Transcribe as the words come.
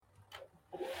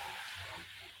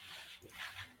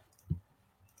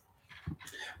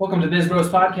Welcome to Biz Bros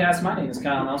Podcast. My name is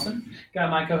Kyle Nelson.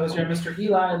 Got my co-host here, Mr.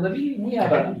 Eli Libby. We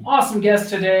have an awesome guest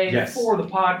today for the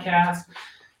podcast.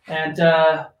 And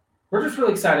we're just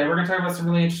really excited. We're going to talk about some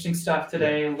really interesting stuff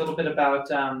today. A little bit about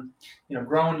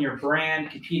growing your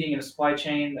brand, competing in a supply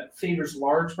chain that favors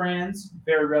large brands.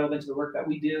 Very relevant to the work that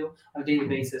we do on a daily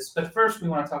basis. But first, we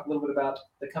want to talk a little bit about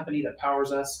the company that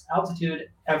powers us, Altitude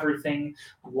Everything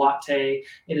Latte.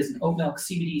 It is an oat milk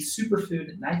CBD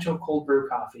superfood nitro cold brew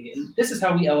coffee. And this is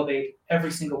how we elevate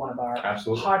every single one of our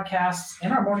podcasts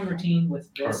and our morning routine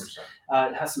with this.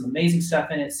 It has some amazing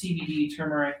stuff in it. CBD,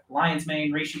 turmeric, lion's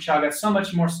mane, reishi chaga, so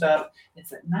much more stuff.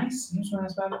 It's that nice, you know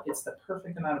what's nice about it? It's the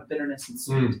perfect amount of bitterness and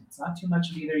sweet. It's not too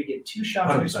much of either. You get 2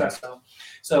 shots of espresso.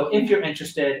 So if you're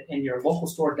interested and your local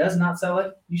store does not sell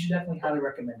it, you should definitely highly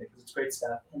recommend it because it's great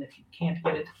stuff. And if you can't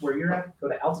get it where you're at, go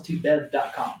to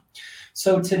altitudebev.com.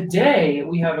 So today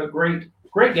we have a great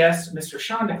guest, Mr.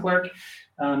 Sean DeClercq.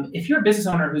 If you're a business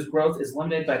owner whose growth is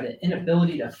limited by the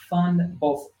inability to fund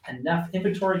both enough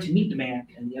inventory to meet demand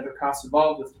and the other costs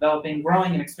involved with developing,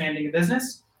 growing, and expanding a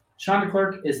business, Sean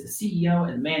DeClercq is the CEO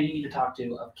and the man you need to talk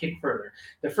to of KickFurther,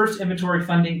 the first inventory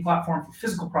funding platform for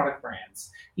physical product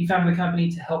brands. He founded the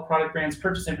company to help product brands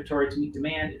purchase inventory to meet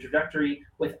demand introductory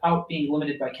without being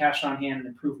limited by cash on hand and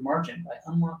improve margin by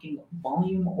unlocking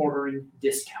volume ordering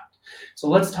discount. So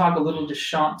let's talk a little to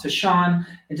Sean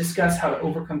and discuss how to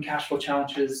overcome cash flow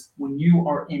challenges when you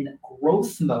are in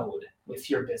growth mode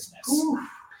with your business.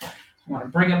 I want to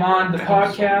bring him on the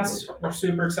podcast. We're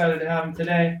super excited to have him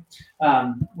today.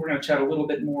 We're going to chat a little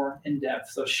bit more in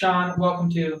depth. So Sean, welcome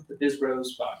to the Biz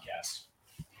Bros podcast.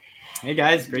 Hey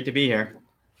guys, great to be here.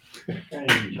 Hey,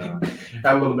 Sean.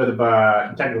 Got a little bit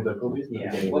of technical difficulties in the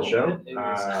beginning of the show.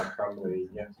 Probably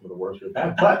some of the worst we've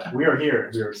had, but we are here.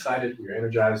 We are excited. We are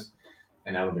energized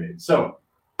and elevated. So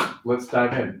let's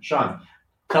dive in. Sean,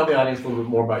 tell the audience a little bit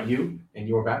more about you and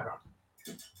your background.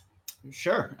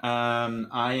 Sure.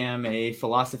 I am a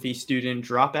philosophy student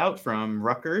dropout from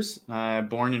Rutgers,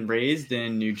 born and raised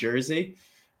in New Jersey.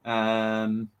 I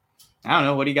don't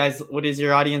know. What does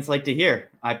your audience like to hear?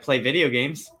 I play video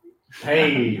games.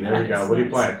 Hey, there we go. What do you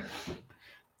play?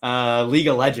 League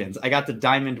of Legends. I got the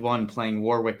Diamond 1 playing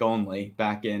Warwick only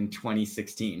back in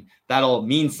 2016. That'll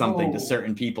mean something to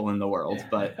certain people in the world,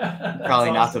 but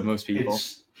probably not to most people.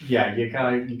 You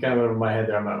kind of went over my head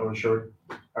there. I'm not really sure.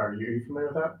 Are you familiar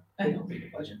with that? I know League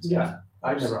of Legends. Yeah.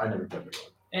 I never played League of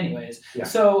Legends. Anyways,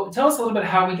 so tell us a little bit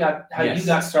how you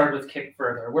got started with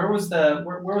KickFurther. Where was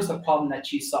the problem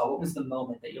that you saw? What was the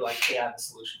moment that you're like, hey, I have a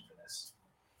solution for this?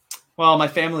 Well, my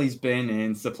family's been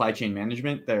in supply chain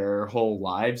management their whole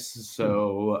lives.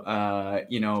 So,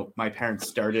 my parents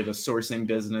started a sourcing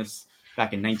business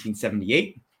back in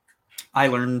 1978. I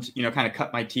learned, kind of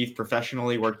cut my teeth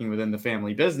professionally working within the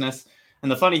family business. And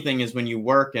the funny thing is when you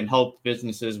work and help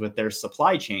businesses with their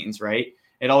supply chains, right,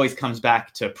 it always comes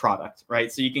back to product,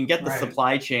 right? So you can get the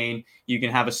supply chain, you can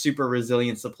have a super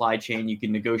resilient supply chain, you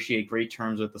can negotiate great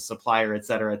terms with the supplier, et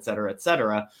cetera, et cetera, et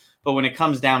cetera. But when it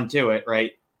comes down to it,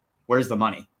 right, where's the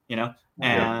money,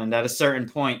 And at a certain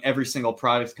point, every single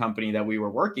product company that we were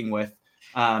working with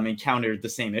encountered the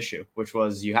same issue, which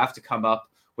was you have to come up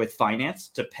with finance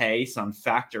to pay some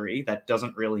factory that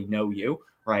doesn't really know you,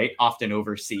 right, often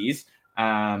overseas,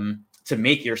 to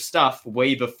make your stuff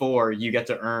way before you get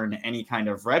to earn any kind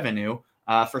of revenue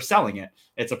for selling it.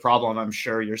 It's a problem I'm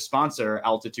sure your sponsor,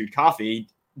 Altitude Coffee,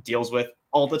 deals with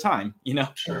all the time,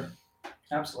 Sure.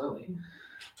 Absolutely.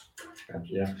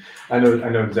 Yeah, I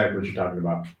know exactly what you're talking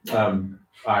about.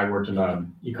 I worked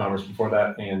in e-commerce before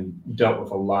that and dealt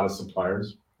with a lot of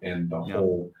suppliers and the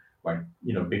whole,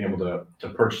 being able to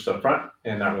purchase up front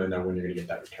and not really know when you're going to get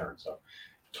that return. So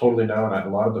totally know. And a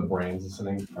lot of the brands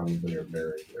listening probably are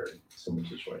very, very similar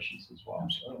situations as well.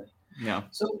 Absolutely. Yeah.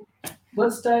 So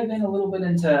let's dive in a little bit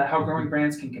into how growing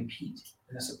brands can compete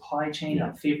in a supply chain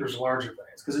that favors larger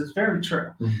brands, because it's very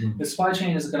true. Mm-hmm. The supply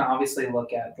chain is going to obviously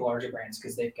look at the larger brands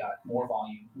because they've got more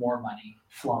volume, more money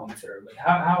flowing through. But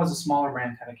how does a smaller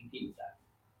brand kind of compete with that?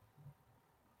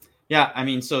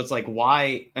 Yeah, so it's like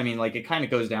why, it kind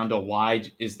of goes down to why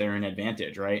is there an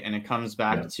advantage, right? And it comes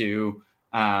back to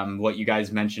what you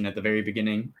guys mentioned at the very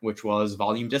beginning, which was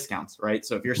volume discounts, right?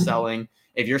 So if you're supplying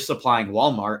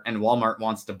Walmart and Walmart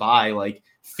wants to buy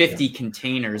 50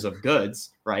 containers of goods,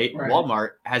 right?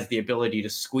 Walmart has the ability to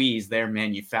squeeze their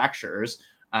manufacturers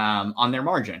on their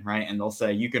margin, right? And they'll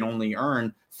say you can only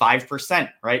earn 5%,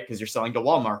 right? Because you're selling to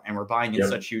Walmart and we're buying in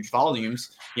such huge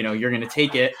volumes, you're going to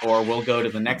take it, or we'll go to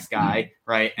the next guy,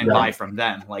 right? And buy from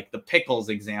them. Like the pickles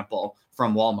example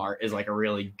from Walmart is like a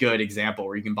really good example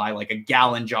where you can buy like a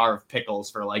gallon jar of pickles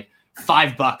for like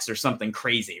 $5 or something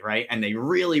crazy, right? And they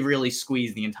really, really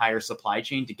squeeze the entire supply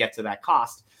chain to get to that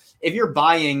cost. If you're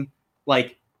buying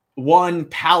like one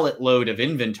pallet load of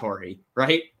inventory,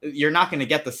 right, you're not going to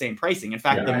get the same pricing. In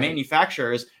fact, the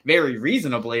manufacturers very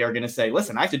reasonably are going to say,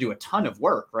 listen, I have to do a ton of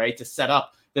work, right, to set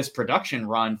up this production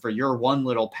run for your one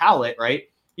little pallet, right?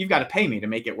 You've got to pay me to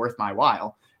make it worth my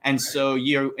while. And so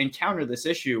you encounter this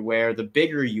issue where the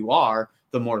bigger you are,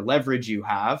 the more leverage you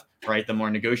have, right? The more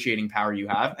negotiating power you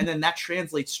have. And then that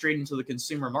translates straight into the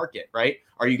consumer market, right?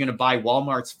 Are you going to buy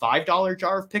Walmart's $5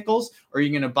 jar of pickles? Or are you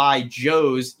going to buy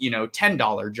Joe's,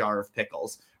 $10 jar of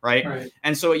pickles, right?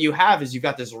 And so what you have is you've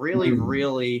got this really,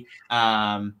 really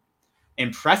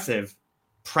impressive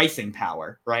pricing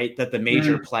power, right? That the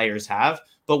major players have.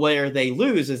 But where they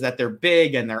lose is that they're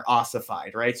big and they're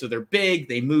ossified, right? So they're big,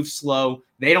 they move slow,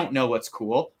 they don't know what's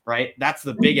cool, right? That's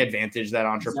the big advantage that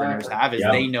entrepreneurs have is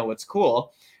they know what's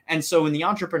cool. And so when the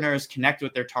entrepreneurs connect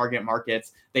with their target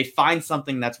markets, they find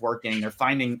something that's working. They're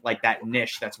finding like that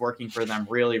niche that's working for them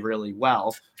really, really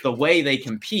well. The way they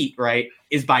compete, right,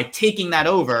 is by taking that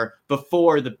over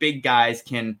before the big guys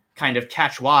can kind of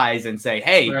catch wise and say,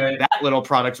 hey, that little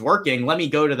product's working. Let me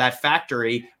go to that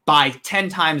factory, buy 10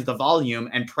 times the volume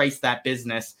and price that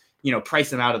business, price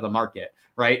them out of the market.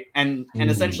 Right. And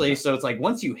essentially, so it's like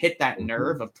once you hit that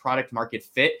nerve of product market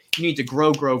fit, you need to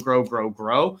grow,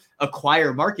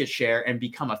 acquire market share and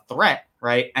become a threat.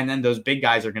 Right. And then those big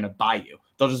guys are going to buy you.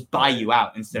 They'll just buy you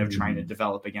out instead of trying to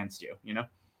develop against you.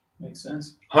 Makes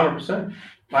sense. 100%.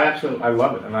 I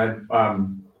love it.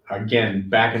 And again,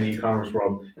 back in the e-commerce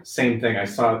world, same thing. I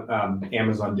saw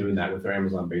Amazon doing that with their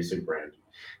Amazon Basic brand.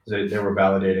 They were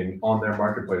validating on their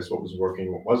marketplace what was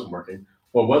working, what wasn't working.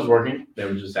 What was working, they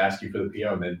would just ask you for the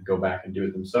PO and they'd go back and do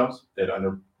it themselves. They'd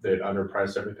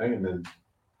underprice everything and then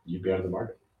you'd be out of the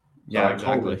market. Yeah,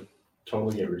 exactly.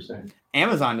 Totally get what you're saying.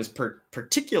 Amazon is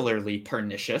particularly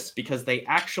pernicious because they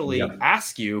actually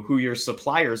ask you who your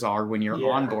suppliers are when you're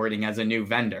onboarding as a new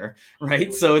vendor,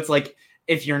 right? So it's like,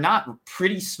 if you're not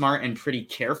pretty smart and pretty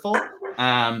careful,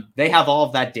 they have all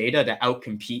of that data to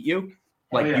outcompete you.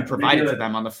 Like you provide it to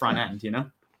them on the front end,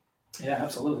 Yeah,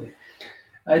 absolutely.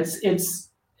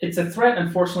 It's a threat,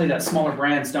 unfortunately, that smaller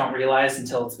brands don't realize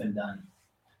until it's been done.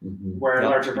 Where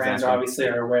larger brands obviously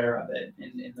are aware of it,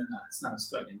 and it's not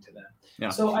threatening to them. Yeah.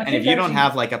 So and if you don't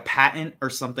have like a patent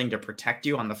or something to protect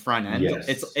you on the front end,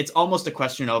 it's almost a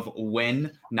question of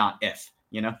when, not if.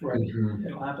 Right.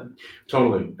 It'll happen.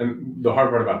 Totally. And the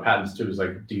hard part about patents too is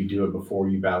like, do you do it before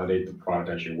you validate the product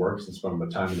actually works and spend the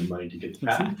time and the money to get the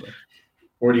patent? Exactly.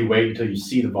 Or do you wait until you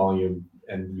see the volume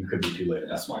and you could be too late?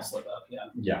 That's small slip up.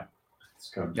 Yeah.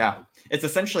 It's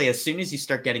essentially as soon as you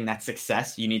start getting that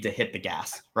success, you need to hit the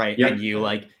gas, right? And you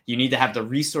need to have the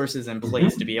resources in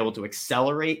place to be able to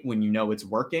accelerate when you know it's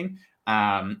working.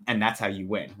 And that's how you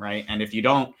win, right? And if you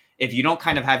don't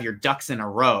kind of have your ducks in a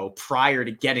row prior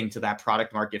to getting to that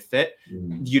product market fit,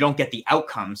 you don't get the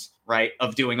outcomes, right,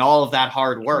 of doing all of that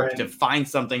hard work to find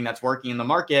something that's working in the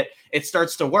market. It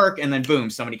starts to work and then boom,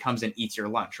 somebody comes and eats your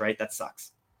lunch, right? That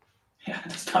sucks. Yeah,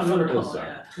 it's tough.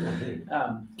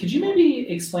 Could you maybe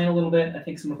explain a little bit? I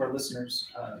think some of our listeners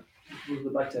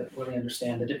would like to really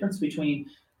understand the difference between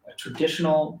a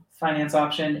traditional finance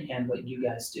option and what you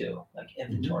guys do, like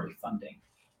inventory funding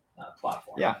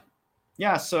platform.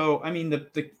 Yeah. So, I mean,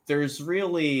 there's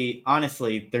really,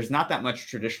 honestly, there's not that much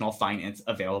traditional finance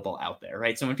available out there,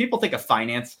 right? So when people think of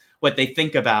finance, what they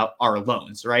think about are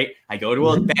loans, right? I go to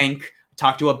a bank,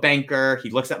 talk to a banker, he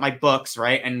looks at my books,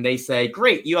 right? And they say,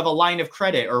 great, you have a line of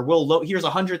credit, or here's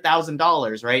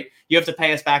 $100,000, right? You have to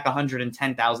pay us back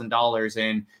 $110,000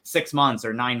 in 6 months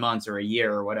or 9 months or a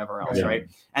year or whatever else, right?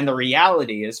 And the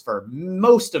reality is for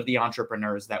most of the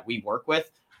entrepreneurs that we work with,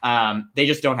 they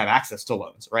just don't have access to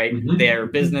loans, right? Their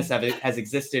business has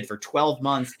existed for 12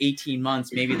 months, 18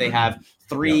 months. Maybe they have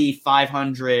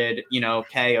 500,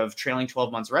 K of trailing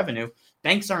 12 months revenue.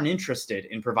 Banks aren't interested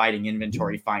in providing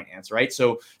inventory finance, right?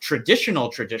 So traditional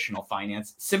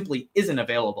finance simply isn't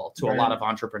available to a lot of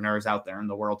entrepreneurs out there in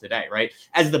the world today, right?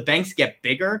 As the banks get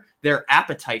bigger, their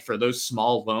appetite for those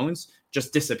small loans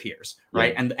just disappears,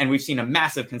 right? And we've seen a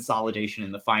massive consolidation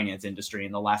in the finance industry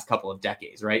in the last couple of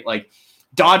decades, right? Like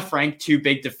Dodd-Frank, too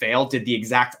big to fail, did the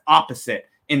exact opposite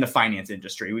in the finance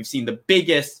industry. We've seen the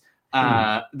biggest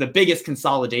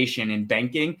consolidation in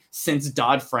banking since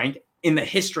Dodd-Frank in the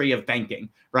history of banking,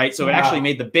 right? So it actually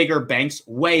made the bigger banks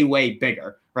way, way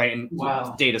bigger, right? And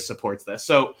data supports this.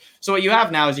 So what you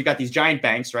have now is you've got these giant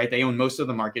banks, right? They own most of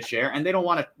the market share, and they don't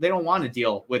want to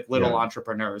deal with little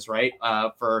entrepreneurs, right?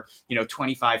 For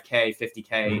 25K,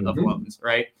 50K of loans,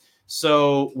 right?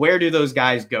 So where do those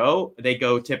guys go? They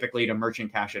go typically to merchant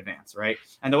cash advance, right?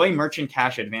 And the way merchant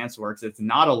cash advance works, it's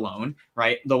not a loan,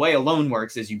 right? The way a loan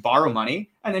works is you borrow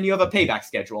money and then you have a payback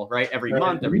schedule, right? Every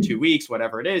month, every 2 weeks,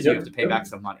 whatever it is, you have to pay back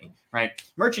some money, right?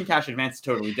 Merchant cash advance is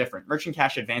totally different. Merchant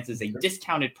cash advance is a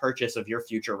discounted purchase of your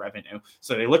future revenue.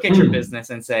 So they look at your business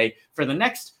and say, for the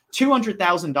next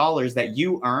 $200,000 that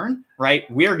you earn, right,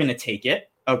 we're going to take it,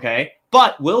 okay?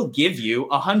 But we'll give you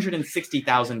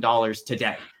 $160,000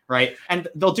 today. Right. And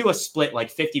they'll do a split,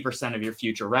 like 50% of your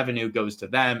future revenue goes to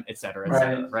them, et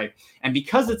cetera, right? And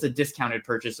because it's a discounted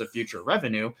purchase of future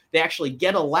revenue, they actually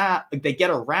get around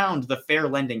the Fair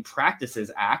Lending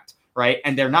Practices Act, right?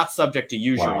 And they're not subject to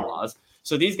usury laws.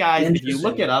 So these guys, if you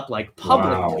look it up like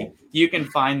publicly, you can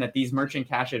find that these merchant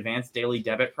cash advance daily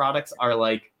debit products are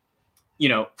like,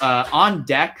 on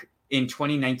deck. In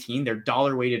 2019, their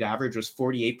dollar weighted average was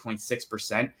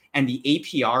 48.6%. And the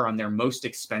APR on their most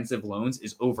expensive loans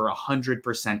is over 100%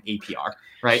 APR,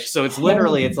 right? So it's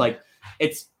literally,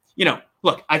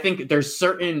 look, I think there's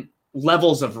certain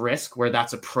levels of risk where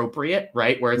that's appropriate,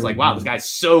 right? Where it's like, wow, this guy's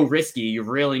so risky. You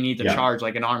really need to charge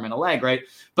like an arm and a leg, right?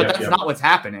 But that's not what's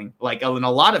happening. Like in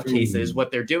a lot of cases,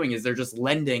 what they're doing is they're just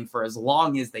lending for as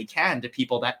long as they can to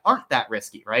people that aren't that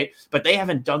risky, right? But they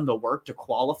haven't done the work to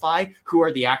qualify who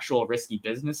are the actual risky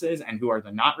businesses and who are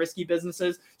the not risky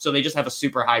businesses. So they just have a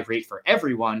super high rate for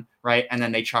everyone, right? And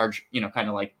then they charge, kind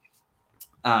of like,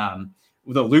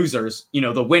 the losers,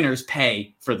 the winners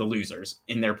pay for the losers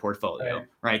in their portfolio,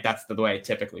 right? That's the way it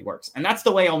typically works. And that's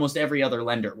the way almost every other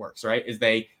lender works, right? Is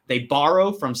they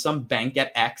borrow from some bank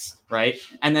at X, right?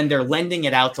 And then they're lending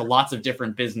it out to lots of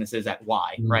different businesses at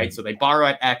Y, right? So they borrow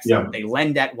at X, they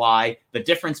lend at Y. The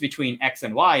difference between X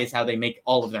and Y is how they make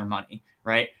all of their money,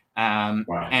 right?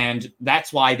 And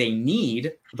that's why they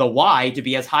need the Y to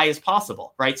be as high as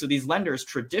possible, right? So these lenders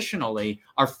traditionally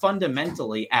are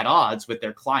fundamentally at odds with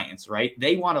their clients, right?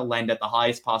 They want to lend at the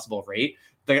highest possible rate.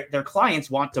 Their clients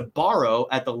want to borrow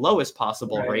at the lowest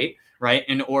possible rate, right?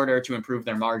 In order to improve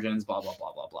their margins, blah, blah,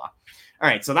 blah, blah, blah. All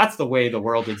right, so that's the way the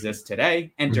world exists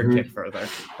today. Enter Kickfurther,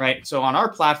 right? So on our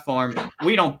platform,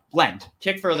 we don't lend.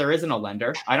 Kickfurther isn't a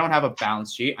lender. I don't have a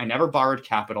balance sheet. I never borrowed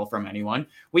capital from anyone.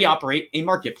 We operate a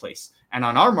marketplace. And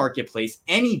on our marketplace,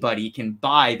 anybody can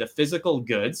buy the physical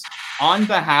goods on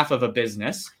behalf of a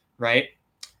business, right?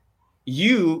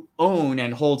 You own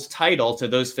and hold title to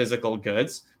those physical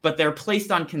goods, but they're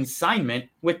placed on consignment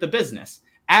with the business.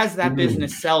 As that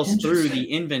business sells through the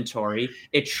inventory,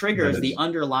 it triggers the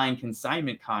underlying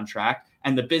consignment contract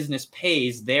and the business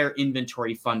pays their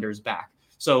inventory funders back.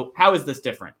 So how is this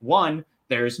different? One,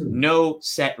 there's no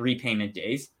set repayment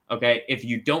days. Okay. If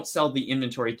you don't sell the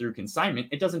inventory through consignment,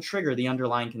 it doesn't trigger the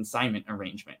underlying consignment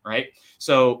arrangement, right?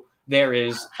 So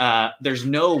there's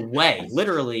no way,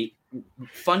 literally,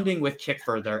 funding with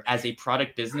Kickfurther as a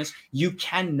product business, you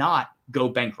cannot go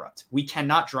bankrupt. We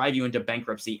cannot drive you into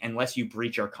bankruptcy unless you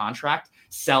breach our contract,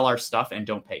 sell our stuff, and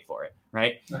don't pay for it,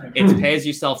 right? It's pay as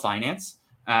you sell finance.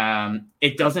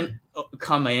 It doesn't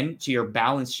come in to your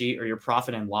balance sheet or your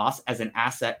profit and loss as an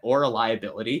asset or a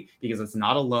liability because it's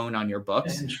not a loan on your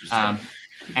books.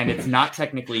 And it's not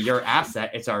technically your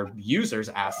asset, it's our user's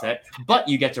asset, but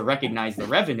you get to recognize the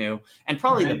revenue. And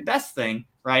probably the best thing,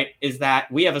 right, is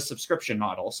that we have a subscription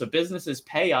model. So businesses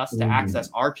pay us to access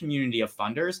our community of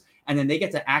funders, and then they get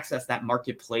to access that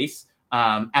marketplace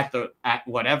at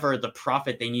whatever the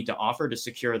profit they need to offer to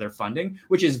secure their funding,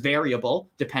 which is variable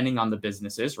depending on the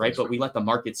businesses, right? But we let the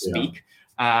market speak.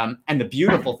 And the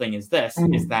beautiful thing is this,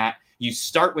 is that you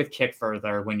start with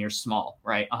Kickfurther when you're small,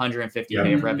 right?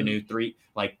 150K of revenue,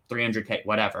 300K,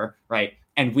 whatever, right?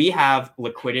 And we have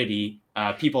liquidity,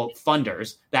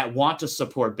 funders that want to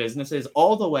support businesses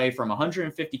all the way from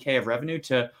 150K of revenue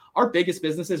to our biggest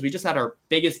businesses. We just had our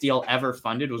biggest deal ever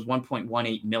funded was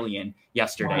 1.18 million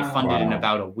yesterday, funded in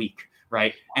about a week,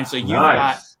 right? And so you've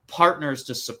got partners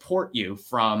to support you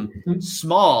from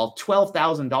small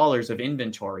 $12,000 of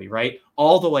inventory, right?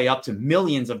 All the way up to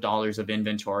millions of dollars of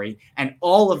inventory. And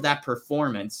all of that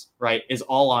performance, right, is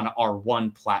all on our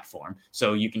one platform.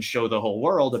 So you can show the whole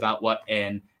world about what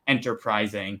an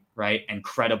enterprising, right, and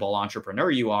credible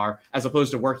entrepreneur you are, as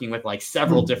opposed to working with like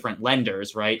several different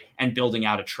lenders, right, and building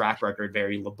out a track record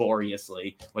very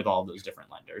laboriously with all those different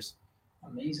lenders.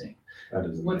 Amazing.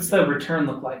 What's the return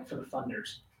look like for the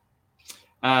funders?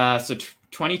 So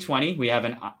 2020, we have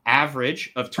an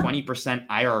average of 20%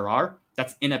 IRR.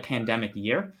 That's in a pandemic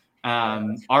year.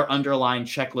 Our underlying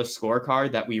checklist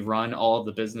scorecard that we run all of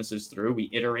the businesses through, we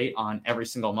iterate on every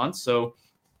single month. So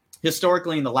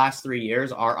historically, in the last 3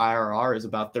 years, our IRR is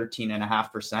about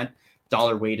 13.5%,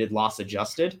 dollar weighted loss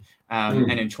adjusted.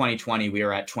 And in 2020, we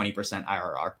were at 20%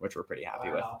 IRR, which we're pretty happy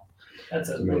with. That's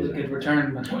a really good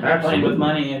return when you're playing with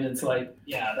money, and it's like,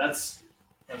 yeah, that's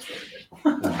really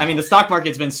good. I mean, the stock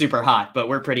market's been super hot, but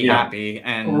we're pretty happy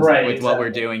and with what we're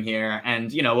doing here.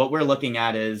 And, what we're looking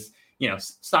at is,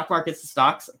 stock markets,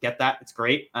 stocks, get that. It's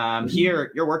great.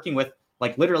 Here, you're working with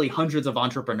like literally hundreds of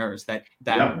entrepreneurs that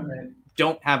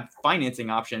don't have financing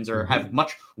options or have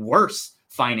much worse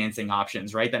financing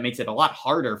options, right? That makes it a lot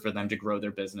harder for them to grow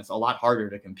their business, a lot harder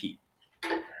to compete.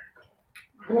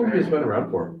 How long have you been around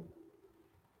for?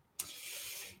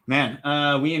 Man,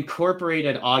 we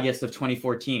incorporated August of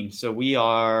 2014. So we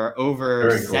are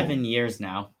over 7 years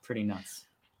now. Pretty nuts.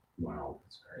 Wow.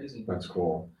 That's crazy. That's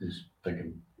cool. Just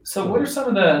thinking. So what are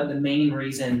some of the main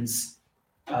reasons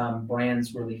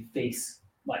brands really face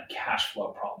like cash flow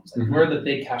problems? Like where are the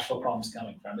big cash flow problems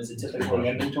coming from? Is it typically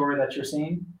inventory that you're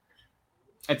seeing?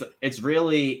 It's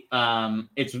really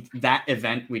it's that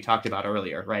event we talked about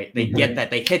earlier, right? They get that,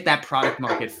 they hit that product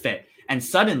market fit, and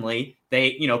suddenly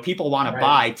they, people want to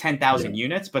buy 10,000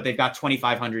 units, but they've got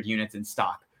 2,500 units in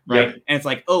stock, right? Yep. And it's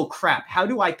like, oh crap, how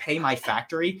do I pay my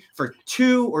factory for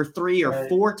 2 or 3 or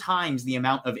 4 times the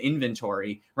amount of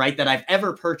inventory, right, that I've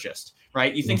ever purchased,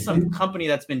 right? You think some company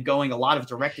that's been going a lot of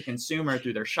direct to consumer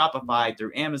through their Shopify,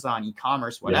 through Amazon,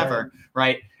 e-commerce, whatever,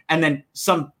 right? And then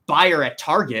some buyer at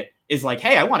Target is like,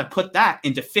 hey, I want to put that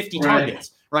into 50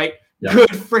 Targets, right? Yep. Good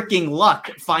freaking luck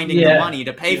finding the money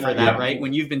to pay for that, right?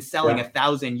 When you've been selling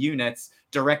 1,000 units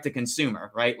direct to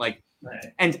consumer, right? Like,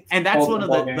 and that's one of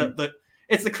the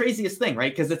it's the craziest thing,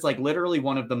 right? Because it's like literally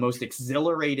one of the most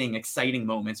exhilarating, exciting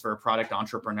moments for a product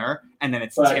entrepreneur, and then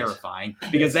it's terrifying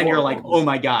because then you're like, oh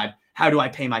my god, how do I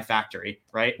pay my factory,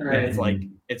 right? And it's like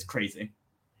it's crazy.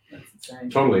 That's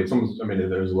insane. Totally, it's almost. I mean,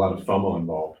 there's a lot of FOMO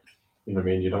involved. You know what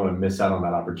I mean? You don't want to miss out on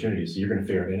that opportunity. So you're going to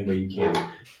figure out any way you can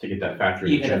to get that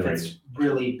factory even to generate. If it's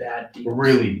really bad deals.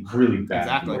 Really, really bad.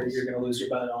 Exactly. Where you're going to lose your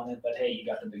butt on it, but hey, you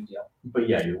got the big deal. But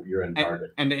yeah, you're in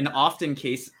Target. And in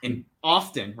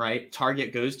often, right,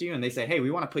 Target goes to you and they say, hey, we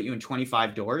want to put you in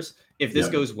 25 doors. If this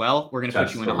goes well, we're going to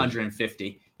put you in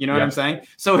 150. You know what I'm saying?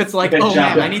 So it's like, oh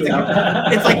man, I need to.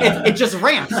 It's like it just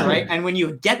ramps, right? And when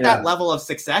you get that level of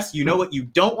success, you know what you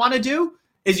don't want to do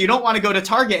is you don't want to go to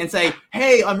Target and say,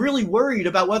 hey, I'm really worried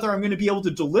about whether I'm going to be able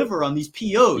to deliver on these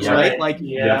POs, right? Like,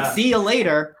 see you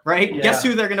later, right? Yeah. Guess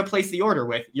who they're going to place the order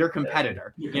with? Your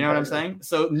competitor. You know what I'm saying?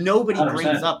 So nobody 100%.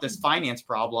 Brings up this finance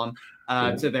problem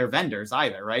to their vendors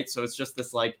either, right? So it's just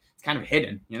this like, it's kind of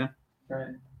hidden, you know?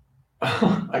 Right.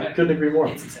 I couldn't agree more.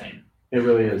 It's insane. It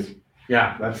really is.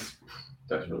 Yeah, that's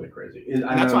really crazy. And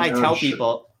that's why I tell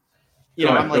people,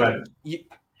 I'm like,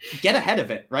 get ahead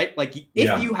of it, right? Like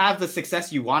if you have the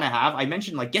success you want to have, I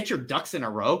mentioned like get your ducks in a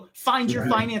row, find your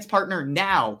finance partner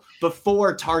now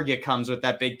before Target comes with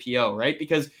that big PO, right?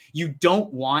 Because you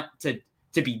don't want to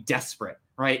be desperate,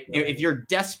 right? If you're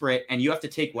desperate and you have to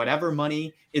take whatever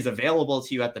money is available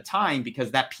to you at the time because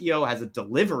that PO has a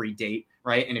delivery date,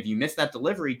 right? And if you miss that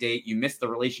delivery date, you miss the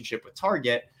relationship with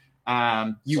Target.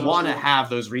 You want to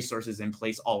have those resources in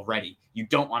place already. You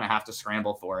don't want to have to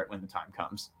scramble for it when the time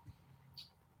comes.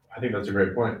 I think that's a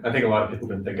great point. I think a lot of people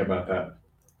can think about that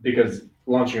because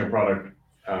launching a product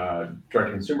direct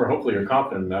to consumer, hopefully you're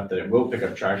confident enough that it will pick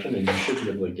up traction and you should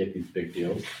be able to get these big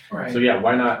deals. Right. So yeah,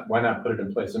 why not put it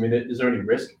in place? I mean, is there any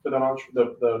risk for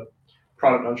the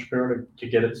product entrepreneur to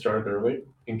get it started early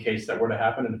in case that were to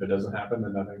happen? And if it doesn't happen,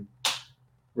 then nothing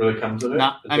really comes of it?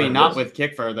 Not with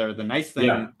Kickfurther. The nice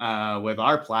thing with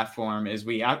our platform is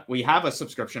we have a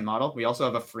subscription model. We also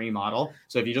have a free model.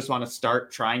 So if you just want to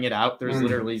start trying it out, there's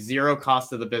literally zero cost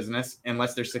to the business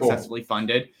unless they're successfully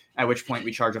funded, at which point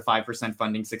we charge a 5%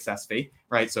 funding success fee,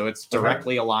 right? So it's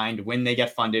directly aligned. When they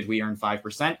get funded, we earn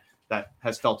 5%. That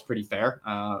has felt pretty fair.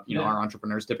 Our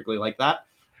entrepreneurs typically like that.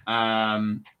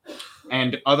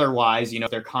 And otherwise, if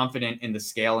they're confident in the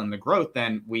scale and the growth,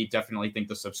 then we definitely think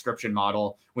the subscription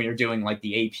model, when you're doing like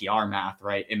the APR math,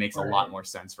 right, it makes a lot more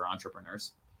sense for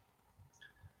entrepreneurs.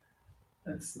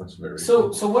 That's very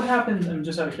cool. So what happens, I'm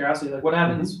just out of curiosity, like what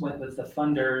happens with the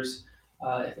funders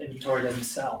if inventory doesn't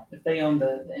sell? If they own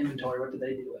the inventory, what do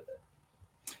they do with it?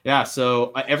 Yeah,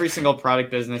 so every single product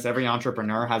business, every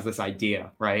entrepreneur has this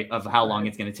idea, right, of how long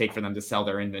it's going to take for them to sell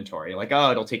their inventory. Like,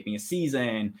 oh, it'll take me a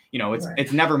season.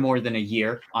 It's never more than a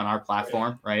year on our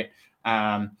platform, right?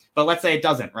 But let's say it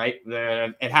doesn't, right?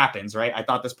 It happens, right? I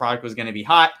thought this product was going to be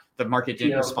hot. The market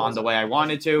didn't respond the way I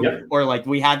wanted to. Yep. Or like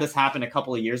we had this happen a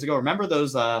couple of years ago. Remember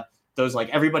those those like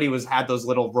everybody had those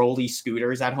little rolly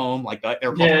scooters at home, like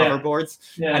they're called hoverboards,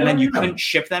 and then you couldn't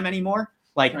ship them anymore.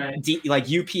 Like like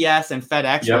UPS and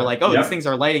FedEx were like, these things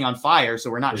are lighting on fire, so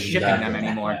we're not shipping them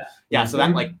anymore. So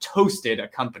that like toasted a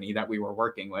company that we were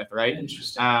working with, right?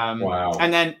 Interesting. Wow.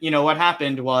 And then what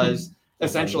happened was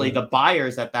essentially the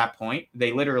buyers at that point,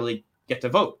 they literally get to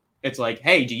vote. It's like,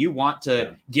 hey, do you want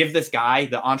to give this guy,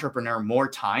 the entrepreneur, more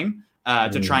time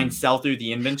to try and sell through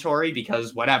the inventory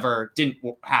because whatever didn't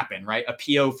happen, right? A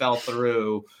PO fell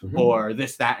through or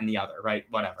this, that, and the other, right?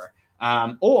 Whatever.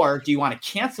 Or do you want to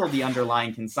cancel the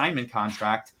underlying consignment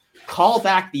contract, call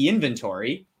back the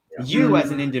inventory? You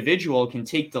as an individual can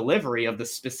take delivery of the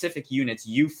specific units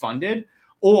you funded,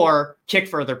 or Kick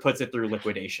Further puts it through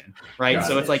liquidation, right?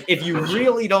 So it's like, if you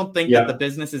really don't think that the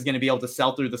business is going to be able to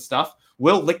sell through the stuff,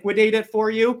 we'll liquidate it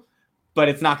for you, but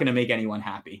it's not going to make anyone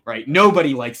happy, right?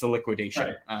 Nobody likes a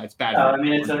liquidation. It's bad. I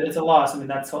mean, it's a loss. I mean,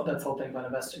 that's the whole thing about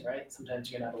investing, right?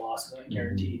 Sometimes you're going to have a loss, like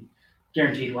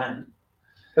guaranteed win.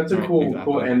 That's a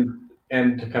cool,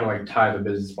 and to kind of like tie the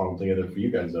business model together for you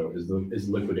guys though is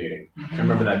liquidating. I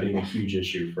remember that being a huge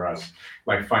issue for us,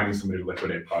 like finding somebody to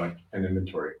liquidate product and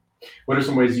inventory. What are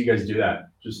some ways you guys do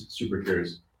that? Just super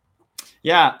curious.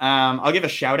 Yeah, I'll give a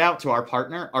shout out to our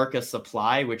partner, Arca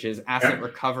Supply, which is Asset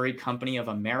Recovery Company of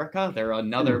America. They're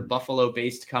another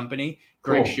Buffalo-based company.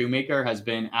 Greg Shoemaker has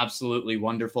been absolutely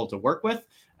wonderful to work with.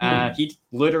 He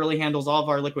literally handles all of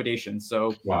our liquidations.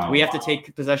 So we have to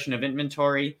take possession of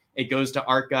inventory. It goes to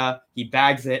Arca. He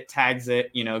bags it, tags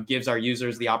it, gives our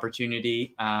users the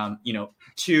opportunity,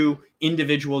 to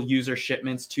individual user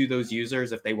shipments to those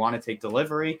users if they want to take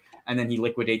delivery. And then he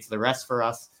liquidates the rest for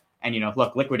us. And,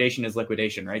 look, liquidation is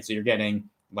liquidation, right? So you're getting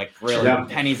like really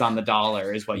pennies on the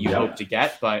dollar is what you hope to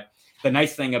get. But the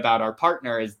nice thing about our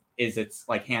partner is it's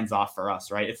like hands off for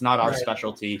us, right? It's not our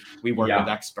specialty. We work with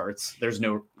experts. There's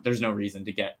no reason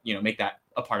to get, make that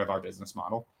a part of our business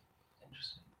model.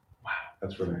 Interesting. Wow.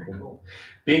 That's really cool.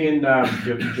 Being in,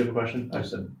 do you have a question? I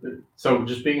said, so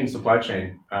just being in supply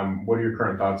chain, what are your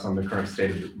current thoughts on the current state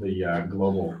of the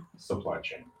global supply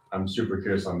chain? I'm super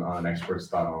curious on experts'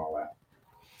 thought on all that.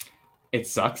 It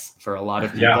sucks for a lot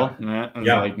of people. It's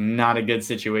like not a good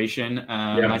situation.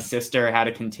 My sister had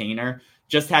a container,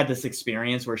 just had this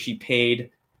experience where she paid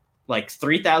like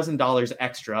 $3,000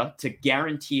 extra to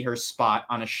guarantee her spot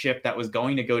on a ship that was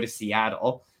going to go to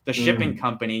Seattle. The shipping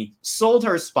company sold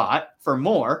her spot for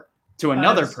more to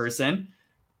another person.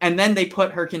 And then they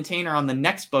put her container on the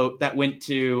next boat that went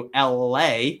to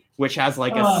LA, which has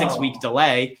like a 6-week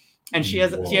delay. And she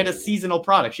had a seasonal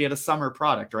product. She had a summer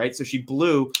product, right? So she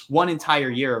blew one entire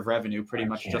year of revenue, pretty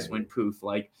much just went poof.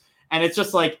 And it's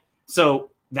just like,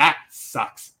 so that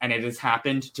sucks. And it has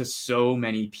happened to so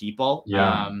many people.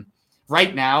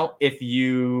 Right now, if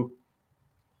you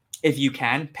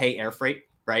can pay air freight,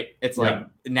 right? It's like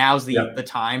now's the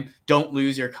time. Don't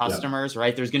lose your customers,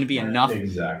 right? There's going to be enough.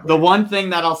 Exactly. The one thing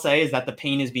that I'll say is that the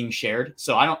pain is being shared.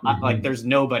 So like there's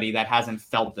nobody that hasn't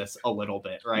felt this a little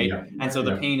bit, right? And so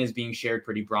the pain is being shared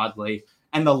pretty broadly.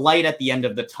 And the light at the end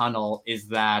of the tunnel is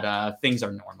that things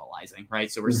are normalizing, right?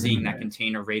 So we're seeing that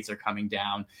container rates are coming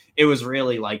down. It was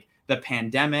really like the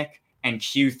pandemic and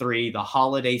Q3, the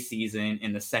holiday season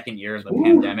in the second year of the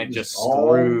pandemic just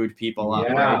screwed people up.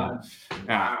 Right?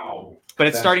 Wow. But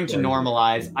it's starting to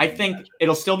normalize. I think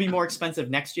it'll still be more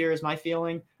expensive next year is my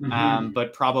feeling.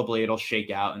 But probably it'll shake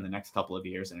out in the next couple of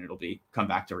years and it'll come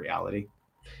back to reality.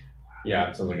 Yeah,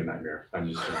 it sounds like a nightmare. I'm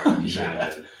just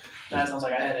that sounds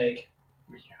like a headache.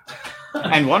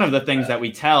 And one of the things that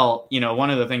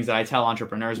I tell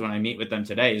entrepreneurs when I meet with them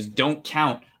today is don't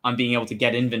count on being able to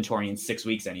get inventory in 6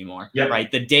 weeks anymore,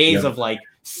 right? The days of like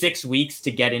 6 weeks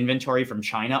to get inventory from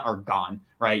China are gone,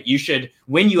 right?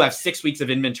 When you have 6 weeks of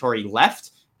inventory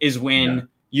left is when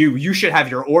you should have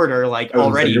your order like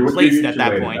already placed at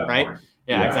that point, right?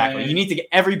 Yeah, exactly. You need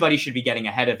to everybody should be getting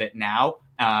ahead of it now,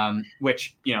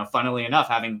 which, funnily enough,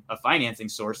 having a financing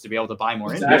source to be able to buy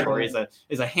more inventory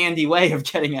is a handy way of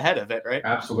getting ahead of it, right?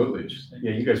 Absolutely.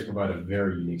 Yeah, you guys provide a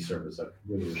very unique service. I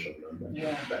really wish I'd known that.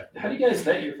 Yeah. How do you guys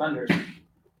vet your funders?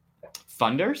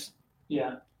 Funders?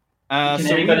 Yeah. Can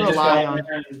so anybody just go out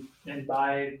there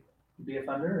and be a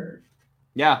funder? Or?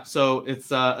 Yeah, so it's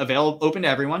available, open to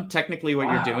everyone. Technically, what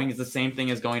you're doing is the same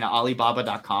thing as going to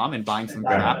Alibaba.com and buying some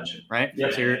crap, right? So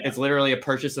it's literally a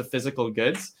purchase of physical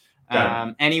goods.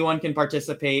 Anyone can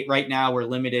participate. Right now, we're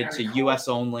limited to U.S.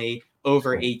 only,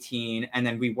 over 18, and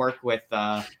then we work with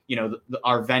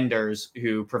our vendors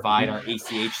who provide our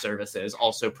ACH services.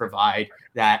 Also provide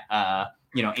that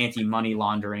anti-money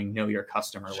laundering, know your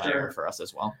customer layer for us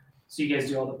as well. So you guys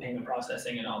do all the payment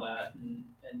processing and all that,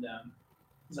 and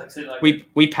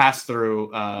We pass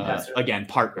through again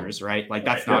partners, right? Like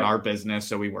that's not our business,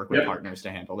 so we work with partners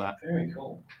to handle that. Very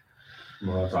cool.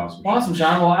 Well, that's awesome. Awesome,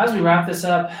 John. Well, as we wrap this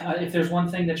up, if there's one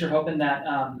thing that you're hoping that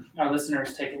our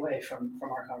listeners take away from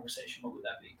our conversation, what would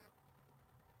that be?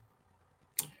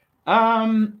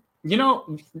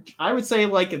 I would say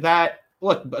like that.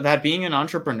 Look, that being an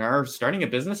entrepreneur, starting a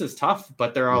business is tough,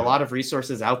 but there are a lot of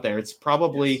resources out there. It's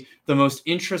probably the most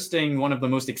interesting, one of the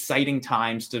most exciting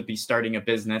times to be starting a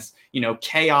business.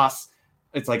 Chaos.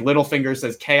 It's like Littlefinger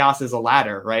says, chaos is a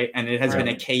ladder, right? And it has been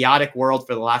a chaotic world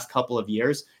for the last couple of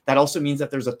years. That also means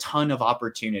that there's a ton of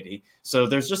opportunity. So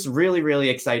there's just really, really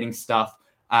exciting stuff.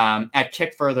 At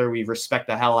Kick Further, we respect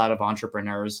the hell out of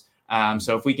entrepreneurs.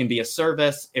 So if we can be a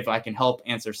service, if I can help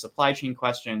answer supply chain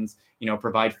questions,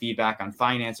 provide feedback on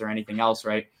finance or anything else,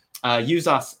 right? Use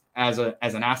us as an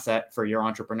asset for your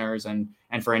entrepreneurs and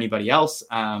for anybody else.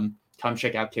 Come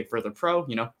check out Kick Further Pro.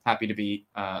 Happy to be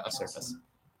a service.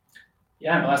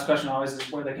 Yeah, my last question always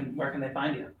is where can they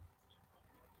find you?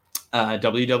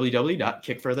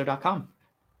 www.kickfurther.com.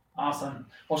 Awesome.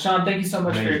 Well, Sean, thank you so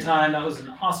much for your time. That was an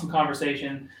awesome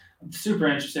conversation. I'm super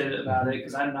interested about it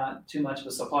because I'm not too much of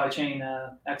a supply chain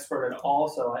expert at all.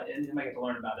 So anytime I get to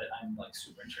learn about it, I'm like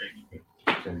super intrigued.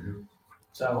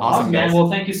 So awesome, man. Well,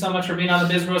 thank you so much for being on the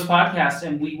Biz Bros podcast,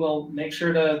 and we will make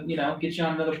sure to get you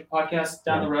on another podcast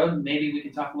down the road, and maybe we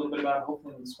can talk a little bit about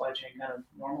hopefully when the supply chain kind of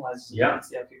normalizes. Yeah,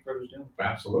 see how Kick Further's doing.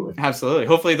 Absolutely.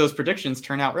 Hopefully those predictions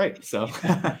turn out right. So,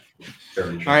 all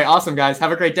right, awesome guys.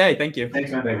 Have a great day. Thank you.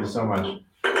 Thanks, man. Thank you so much.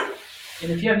 And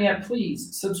if you haven't yet,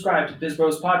 please subscribe to Biz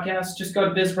Bros Podcast. Just go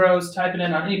to Biz Bros, type it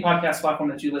in on any podcast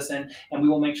platform that you listen, and we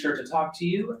will make sure to talk to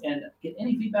you and get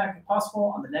any feedback if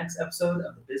possible on the next episode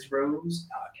of the Biz Bros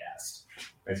Podcast.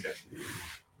 Thanks, guys.